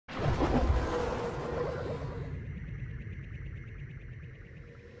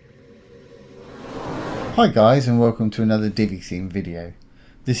Hi guys, and welcome to another Divi theme video.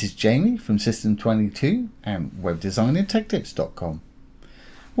 This is Jamie from System22 and webdesignandtechtips.com.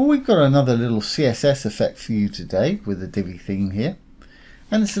 Well, we've got another little CSS effect for you today with the Divi theme here.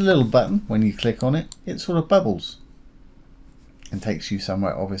 And it's a little button. When you click on it, it sort of bubbles and takes you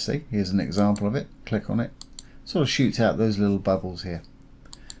somewhere, obviously. Here's an example of it. Click on it. Sort of shoots out those little bubbles here.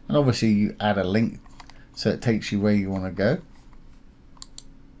 And obviously you add a link so it takes you where you want to go.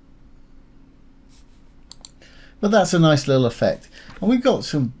 But that's a nice little effect. And we've got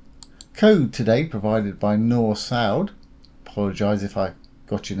some code today provided by Noor Saud. Apologise if I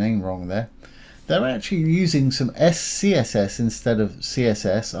got your name wrong there. They're actually using some SCSS instead of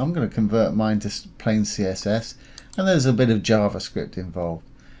CSS. I'm going to convert mine to plain CSS. And there's a bit of JavaScript involved.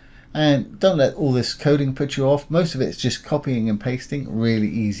 And don't let all this coding put you off. Most of it's just copying and pasting. Really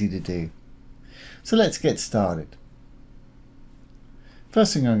easy to do. So let's get started.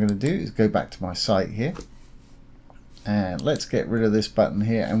 First thing I'm going to do is go back to my site here. And let's get rid of this button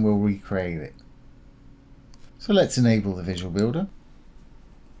here and we'll recreate it. So let's enable the Visual Builder.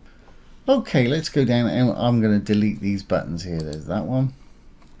 Okay, let's go down and I'm going to delete these buttons here. There's that one.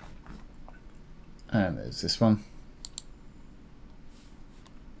 And there's this one.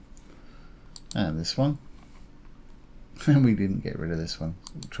 And this one. And we didn't get rid of this one.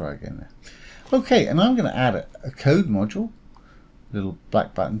 We'll try again there. Okay, and I'm going to add a code module. Little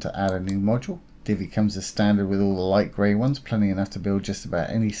black button to add a new module. Divi comes as standard with all the light grey ones, plenty enough to build just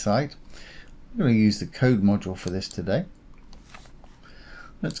about any site. I'm going to use the code module for this today.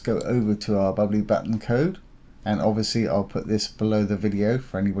 Let's go over to our bubbly button code, and obviously I'll put this below the video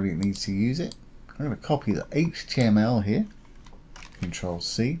for anybody that needs to use it. I'm going to copy the HTML here, Control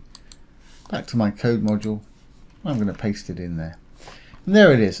C, back to my code module. I'm going to paste it in there. And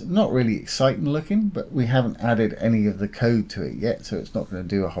there it is. Not really exciting looking, but we haven't added any of the code to it yet, so it's not going to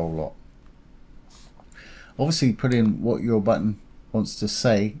do a whole lot. Obviously put in what your button wants to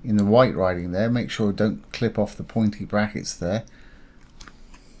say in the white writing there. Make sure don't clip off the pointy brackets there.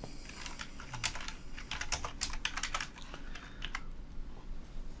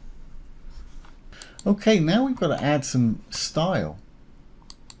 Okay, now we've got to add some style.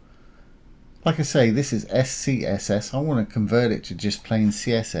 Like I say, this is SCSS. I want to convert it to just plain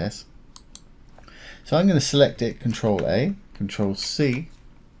CSS. So I'm going to select it, Control A, Control C.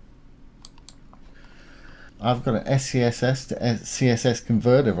 I've got an SCSS to CSS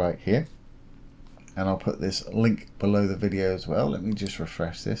converter right here, and I'll put this link below the video as well. Let me just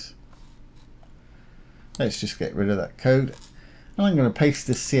refresh this. Let's just get rid of that code, and I'm going to paste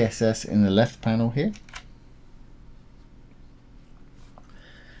the CSS in the left panel here,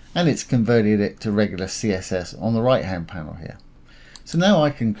 and it's converted it to regular CSS on the right hand panel here. So now I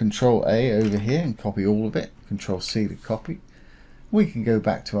can Control A over here and copy all of it, Control C to copy. We can go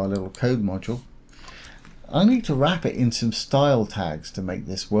back to our little code module. I need to wrap it in some style tags to make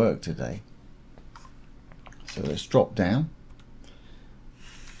this work today. So let's drop down,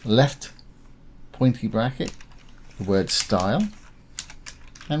 left pointy bracket, the word style,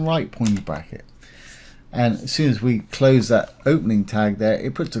 and right pointy bracket. And as soon as we close that opening tag there,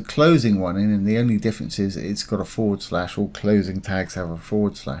 it puts a closing one in, and the only difference is it's got a forward slash. All closing tags have a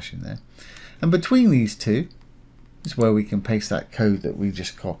forward slash in there. And between these two is where we can paste that code that we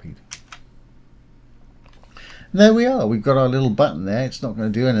just copied. There we are, we've got our little button there. It's not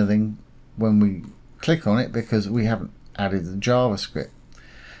going to do anything when we click on it because we haven't added the JavaScript.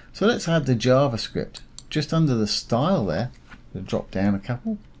 So let's add the JavaScript just under the style there. We'll drop down a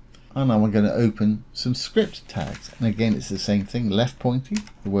couple, and now we're going to open some script tags. And again, it's the same thing, left pointy,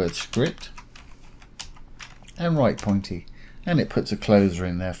 the word script, and right pointy, and it puts a closer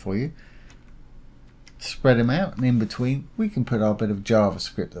in there for you. Spread them out, and in between we can put our bit of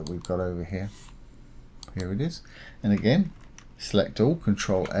JavaScript that we've got over here. Here it is, and again select all,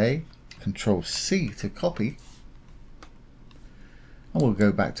 Control A, Control C to copy, and we'll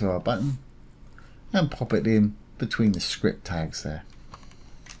go back to our button and pop it in between the script tags there.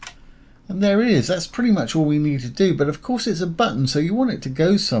 And there it is. That's pretty much all we need to do, but of course it's a button, so you want it to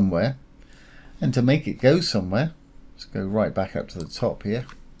go somewhere, and to make it go somewhere, let's go right back up to the top here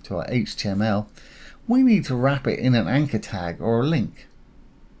to our HTML. We need to wrap it in an anchor tag or a link.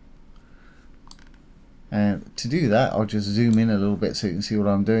 And to do that, I'll just zoom in a little bit so you can see what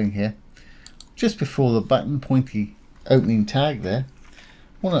I'm doing here. Just before the button pointy opening tag there,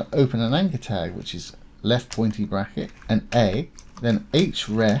 I want to open an anchor tag, which is left pointy bracket and A, then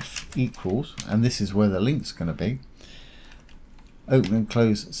href equals, and this is where the link's going to be. Open and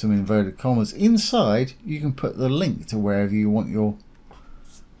close some inverted commas. Inside, you can put the link to wherever you want your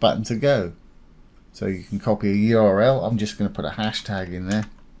button to go. So you can copy a URL. I'm just going to put a hashtag in there.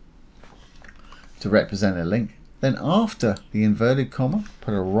 to represent a link. Then after the inverted comma,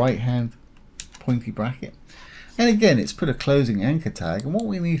 put a right hand pointy bracket. And again, it's put a closing anchor tag. And what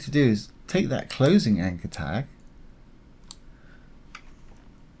we need to do is take that closing anchor tag,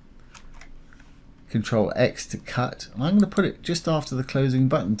 Control X to cut, and I'm going to put it just after the closing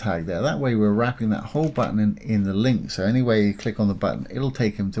button tag there. That way we're wrapping that whole button in the link. So anywhere you click on the button, it'll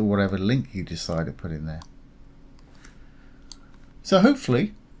take him to whatever link you decide to put in there. So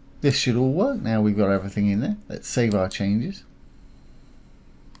hopefully this should all work. Now we've got everything in there. Let's save our changes.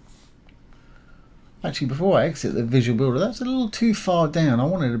 Actually, before I exit the Visual Builder, that's a little too far down. I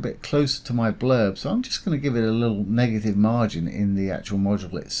want it a bit closer to my blurb, so I'm just going to give it a little negative margin in the actual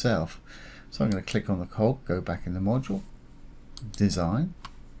module itself. So I'm going to click on the cog, go back in the module, Design,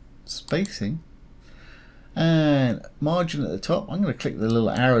 Spacing, and margin at the top. I'm going to click the little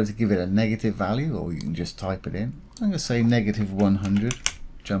arrow to give it a negative value, or you can just type it in. I'm going to say negative 100,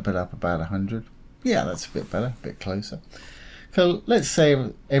 jump it up about 100. Yeah, that's a bit better, a bit closer. So let's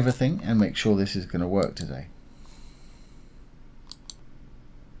save everything and make sure this is going to work today.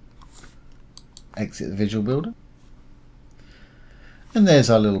 Exit the Visual Builder. And there's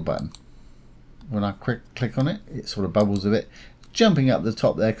our little button. When I click on it, it sort of bubbles a bit. Jumping up the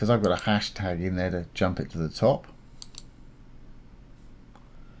top there because I've got a hashtag in there to jump it to the top.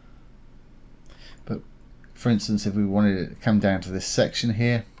 But for instance, if we wanted it to come down to this section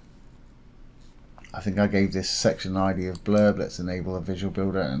here, I think I gave this section an ID of blurb. Let's enable a Visual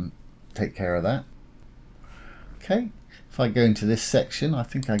Builder and take care of that. Okay, if I go into this section, I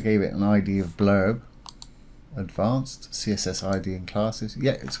think I gave it an ID of blurb. Advanced, CSS ID and classes.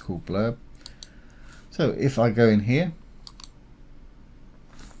 Yeah, it's called blurb. So if I go in here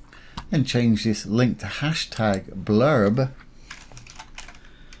and change this link to hashtag blurb,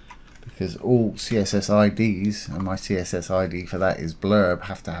 because all CSS IDs, and my CSS ID for that is blurb,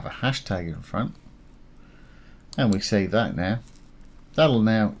 have to have a hashtag in front. And we save that now. That'll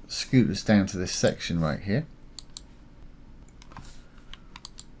now scoot us down to this section right here.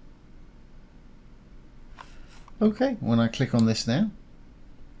 Okay, when I click on this now,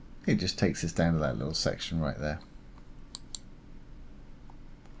 it just takes us down to that little section right there.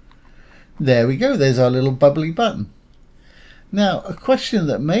 There we go, there's our little bubbly button. Now, a question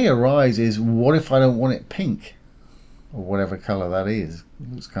that may arise is, what if I don't want it pink? Or whatever color that is.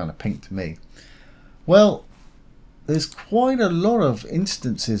 It looks kind of pink to me. Well, there's quite a lot of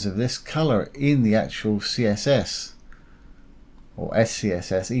instances of this color in the actual CSS or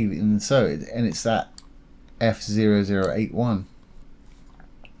SCSS even so, and it's that F0081.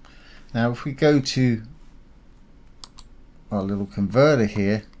 Now if we go to our little converter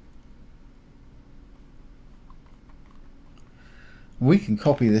here, we can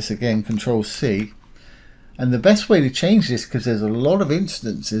copy this again, Control C. And the best way to change this, because there's a lot of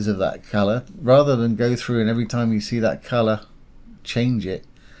instances of that color, rather than go through and every time you see that color change it,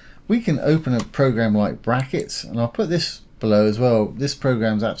 we can open a program like Brackets, and I'll put this below as well. This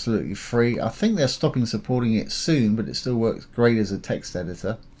program's absolutely free. I think they're stopping supporting it soon, but it still works great as a text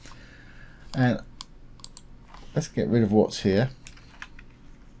editor. And let's get rid of what's here.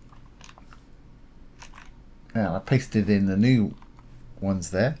 Now I pasted in the new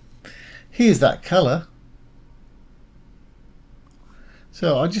ones there. Here's that color.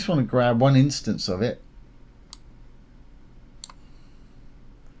 So I just want to grab one instance of it,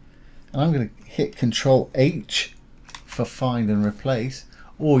 and I'm going to hit Control H for find and replace,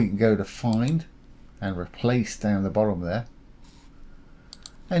 or you can go to find and replace down the bottom there,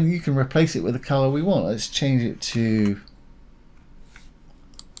 and you can replace it with the color we want. Let's change it to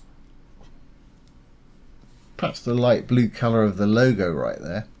perhaps the light blue color of the logo right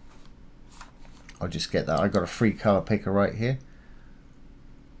there. I'll just get that. I've got a free color picker right here.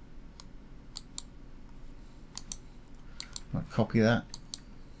 I'll copy that,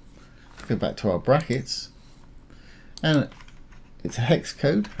 go back to our brackets, and it's a hex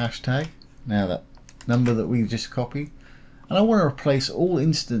code, hashtag, now that number that we just copied, and I want to replace all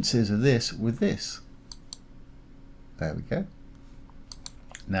instances of this with this. There we go.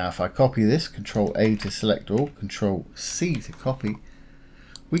 Now if I copy this, Control A to select all, Control C to copy,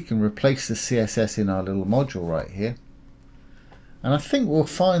 we can replace the CSS in our little module right here, and I think we'll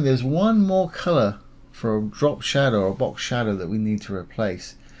find there's one more color for a drop shadow or a box shadow that we need to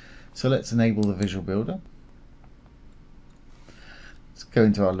replace. So let's enable the Visual Builder. Let's go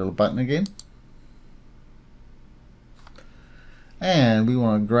into our little button again, and we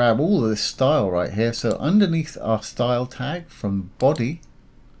want to grab all of this style right here. So underneath our style tag, from body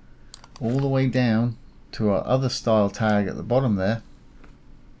all the way down to our other style tag at the bottom there,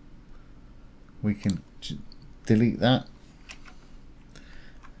 we can delete that.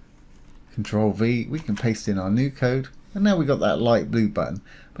 Control V, we can paste in our new code, and now we've got that light blue button.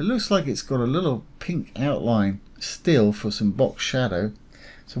 But it looks like it's got a little pink outline still for some box shadow,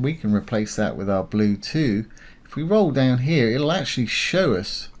 so we can replace that with our blue too. If we roll down here, it'll actually show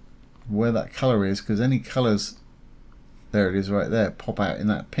us where that color is, because any colors, there it is right there, pop out in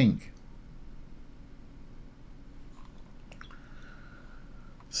that pink.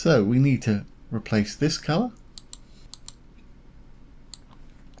 So we need to replace this color.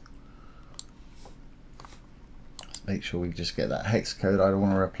 Let's make sure we just get that hex code. I don't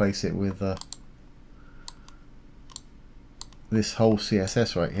want to replace it with this whole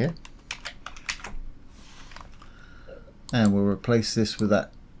CSS right here. And we'll replace this with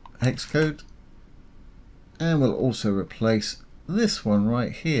that hex code. And we'll also replace this one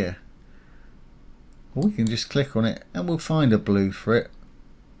right here. We can just click on it and we'll find a blue for it.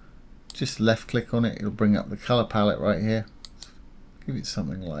 Just left click on it, it'll bring up the color palette right here. Give it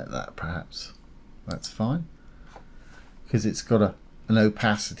something like that perhaps. That's fine, because it's got an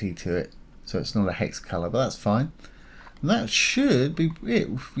opacity to it, so it's not a hex color, but that's fine. And that should be it.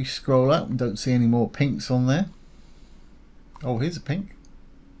 If we scroll up and don't see any more pinks on there. Oh, here's a pink.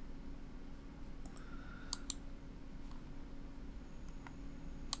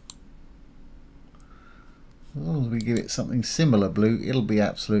 As long as we give it something similar blue, it'll be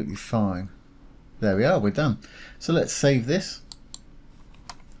absolutely fine. There we are, we're done. So let's save this.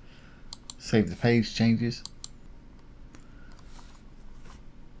 Save the page changes.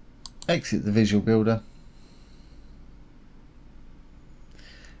 Exit the Visual Builder.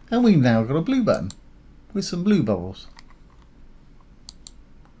 And we've now got a blue button with some blue bubbles.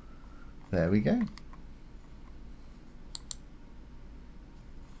 There we go.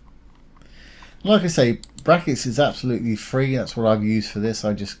 Like I say, brackets is absolutely free. That's what I've used for this.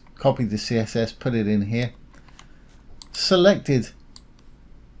 I just copied the CSS, put it in here, selected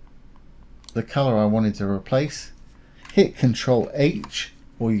the color I wanted to replace, hit Control H,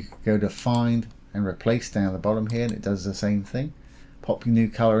 or you could go to Find and Replace down the bottom here, and it does the same thing. Pop your new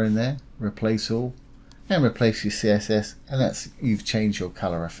color in there, replace all, and replace your CSS, and that's, you've changed your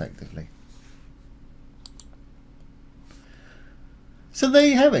color effectively. So there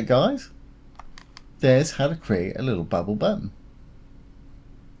you have it, guys. There's how to create a little bubble button.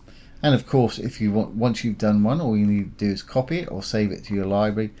 And of course, if you want, once you've done one, all you need to do is copy it or save it to your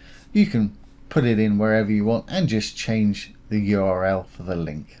library. You can put it in wherever you want and just change the URL for the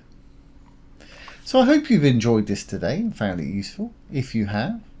link. So I hope you've enjoyed this today and found it useful. If you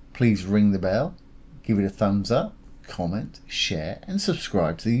have, please ring the bell, give it a thumbs up, comment, share, and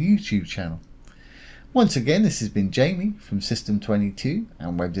subscribe to the YouTube channel. Once again, this has been Jamie from System22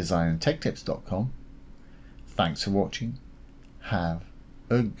 and webdesignandtechtips.com. Thanks for watching. Have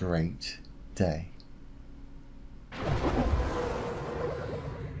a great day.